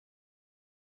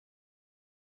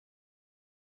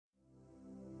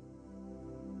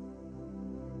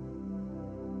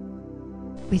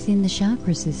Within the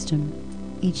chakra system,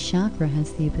 each chakra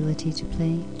has the ability to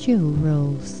play dual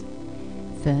roles.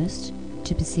 First,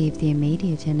 to perceive the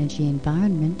immediate energy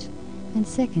environment, and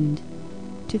second,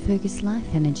 to focus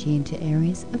life energy into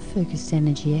areas of focused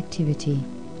energy activity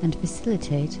and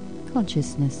facilitate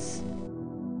consciousness.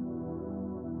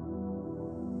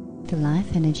 The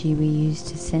life energy we use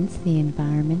to sense the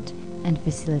environment and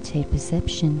facilitate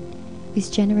perception is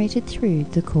generated through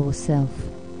the core self.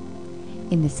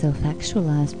 In the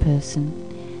self-actualized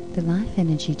person, the life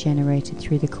energy generated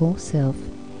through the core self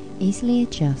easily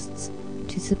adjusts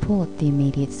to support the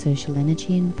immediate social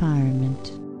energy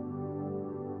environment.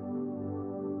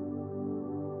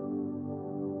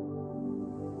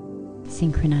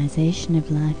 Synchronization of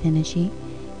life energy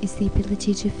is the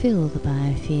ability to fill the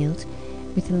biofield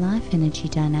with the life energy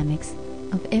dynamics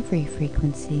of every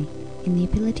frequency in the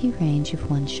ability range of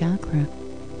one chakra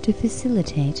to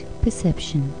facilitate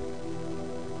perception.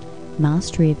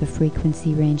 Mastery of a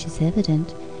frequency range is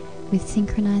evident with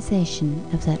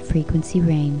synchronization of that frequency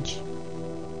range.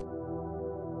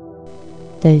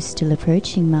 Those still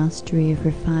approaching mastery of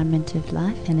refinement of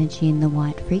life energy in the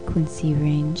white frequency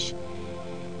range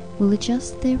will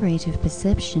adjust their rate of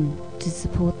perception to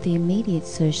support the immediate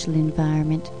social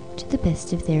environment to the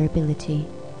best of their ability.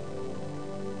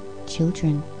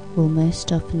 Children will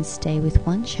most often stay with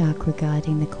one chakra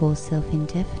guiding the core self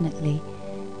indefinitely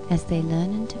as they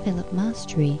learn and develop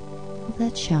mastery of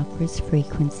that chakra's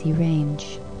frequency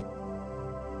range.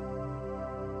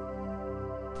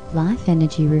 Life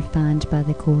energy refined by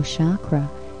the core chakra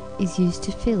is used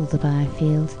to fill the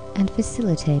biofield and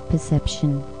facilitate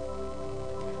perception.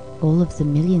 All of the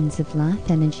millions of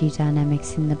life energy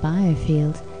dynamics in the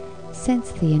biofield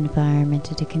sense the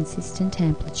environment at a consistent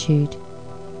amplitude.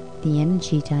 The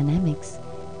energy dynamics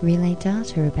relay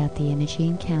data about the energy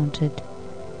encountered.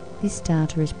 This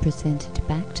data is presented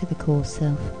back to the core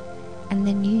self and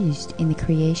then used in the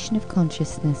creation of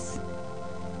consciousness.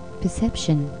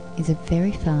 Perception is a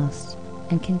very fast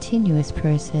and continuous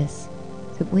process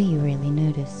that we rarely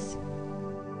notice.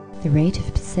 The rate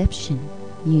of perception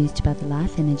used by the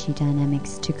life energy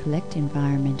dynamics to collect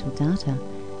environmental data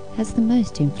has the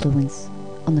most influence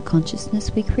on the consciousness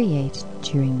we create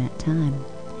during that time,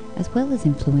 as well as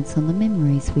influence on the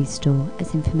memories we store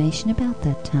as information about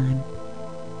that time.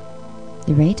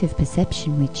 The rate of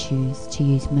perception we choose to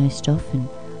use most often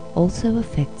also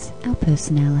affects our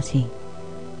personality.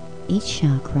 Each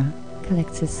chakra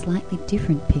collects a slightly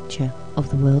different picture of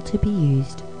the world to be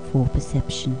used for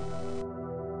perception.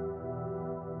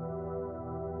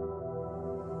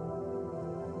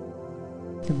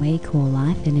 The way core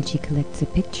life energy collects a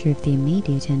picture of the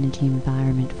immediate energy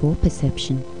environment for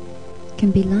perception can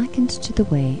be likened to the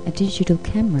way a digital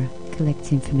camera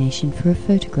collects information for a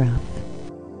photograph.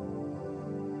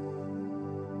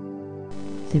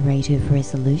 The rate of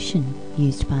resolution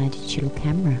used by a digital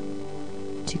camera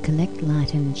to collect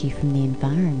light energy from the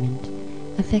environment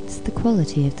affects the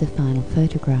quality of the final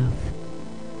photograph.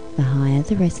 The higher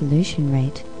the resolution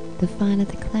rate, the finer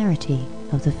the clarity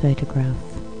of the photograph.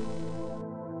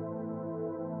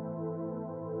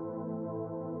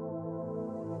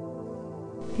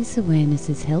 This awareness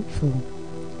is helpful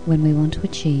when we want to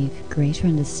achieve greater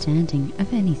understanding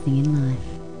of anything in life.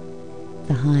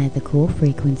 The higher the core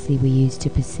frequency we use to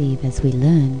perceive as we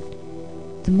learn,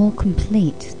 the more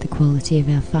complete the quality of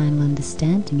our final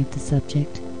understanding of the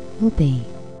subject will be.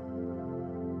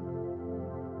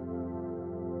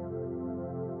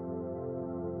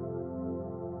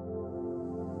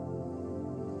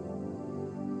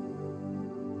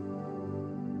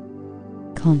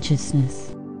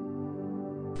 Consciousness.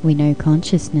 We know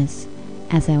consciousness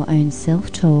as our own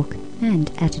self-talk and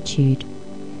attitude.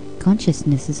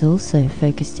 Consciousness is also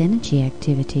focused energy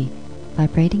activity,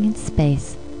 vibrating in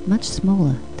space much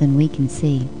smaller than we can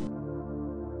see.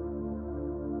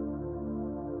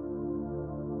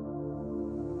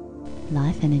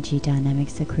 Life energy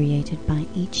dynamics are created by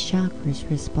each chakra's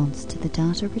response to the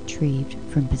data retrieved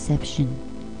from perception.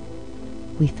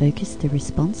 We focus the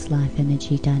response life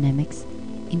energy dynamics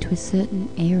into a certain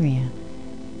area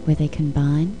where they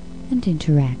combine and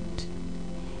interact.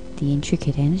 The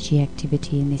intricate energy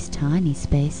activity in this tiny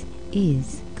space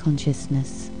is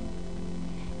consciousness.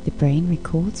 The brain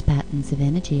records patterns of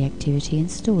energy activity and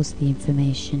stores the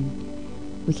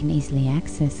information. We can easily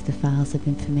access the files of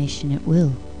information at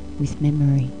will with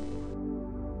memory.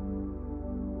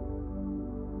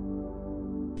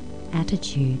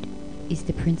 Attitude is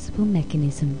the principal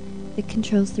mechanism that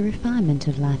controls the refinement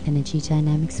of life energy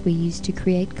dynamics we use to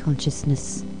create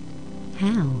consciousness.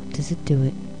 How does it do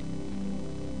it?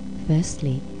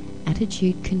 Firstly,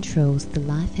 attitude controls the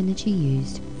life energy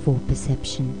used for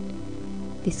perception.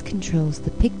 This controls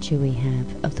the picture we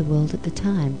have of the world at the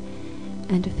time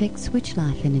and affects which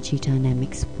life energy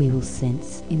dynamics we will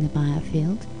sense in the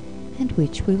biofield and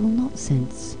which we will not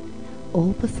sense,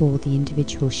 all before the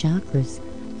individual chakras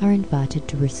are invited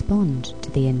to respond to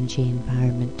the energy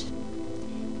environment.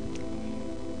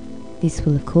 This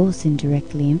will of course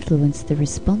indirectly influence the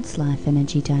response life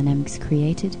energy dynamics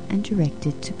created and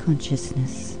directed to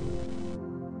consciousness.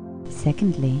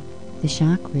 Secondly, the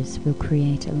chakras will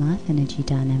create a life energy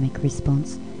dynamic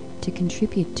response to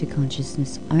contribute to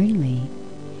consciousness only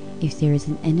if there is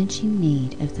an energy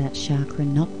need of that chakra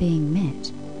not being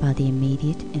met by the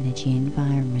immediate energy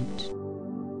environment.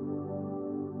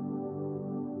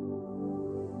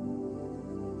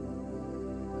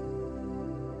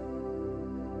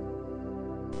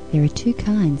 There are two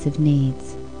kinds of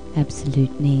needs: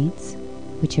 absolute needs,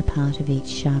 which are part of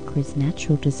each chakra's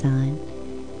natural design,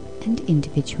 and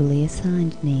individually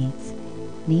assigned needs,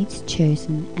 needs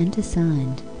chosen and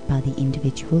assigned by the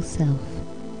individual self.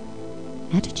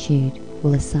 Attitude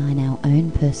will assign our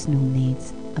own personal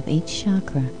needs of each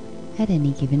chakra at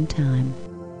any given time.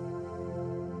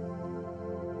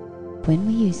 When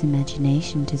we use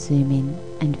imagination to zoom in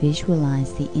and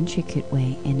visualize the intricate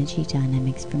way energy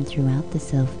dynamics from throughout the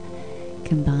self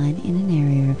combine in an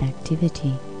area of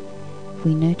activity,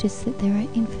 we notice that there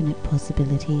are infinite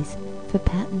possibilities for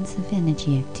patterns of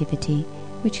energy activity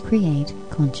which create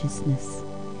consciousness.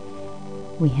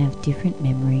 We have different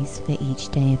memories for each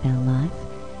day of our life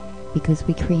because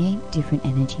we create different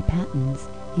energy patterns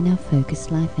in our focused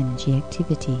life energy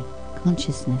activity,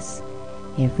 consciousness,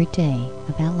 every day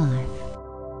of our life.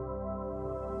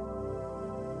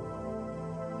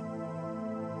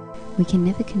 We can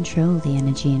never control the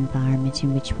energy environment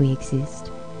in which we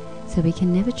exist, so we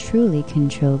can never truly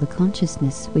control the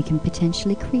consciousness we can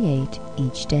potentially create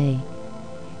each day.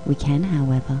 We can,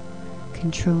 however,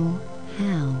 control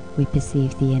how we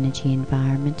perceive the energy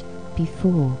environment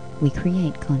before we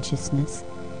create consciousness,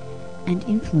 and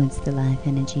influence the life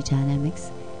energy dynamics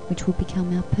which will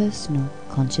become our personal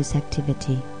conscious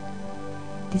activity.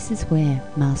 This is where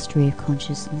mastery of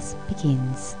consciousness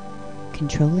begins.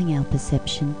 Controlling our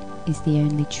perception is the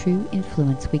only true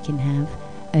influence we can have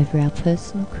over our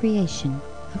personal creation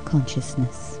of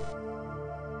consciousness.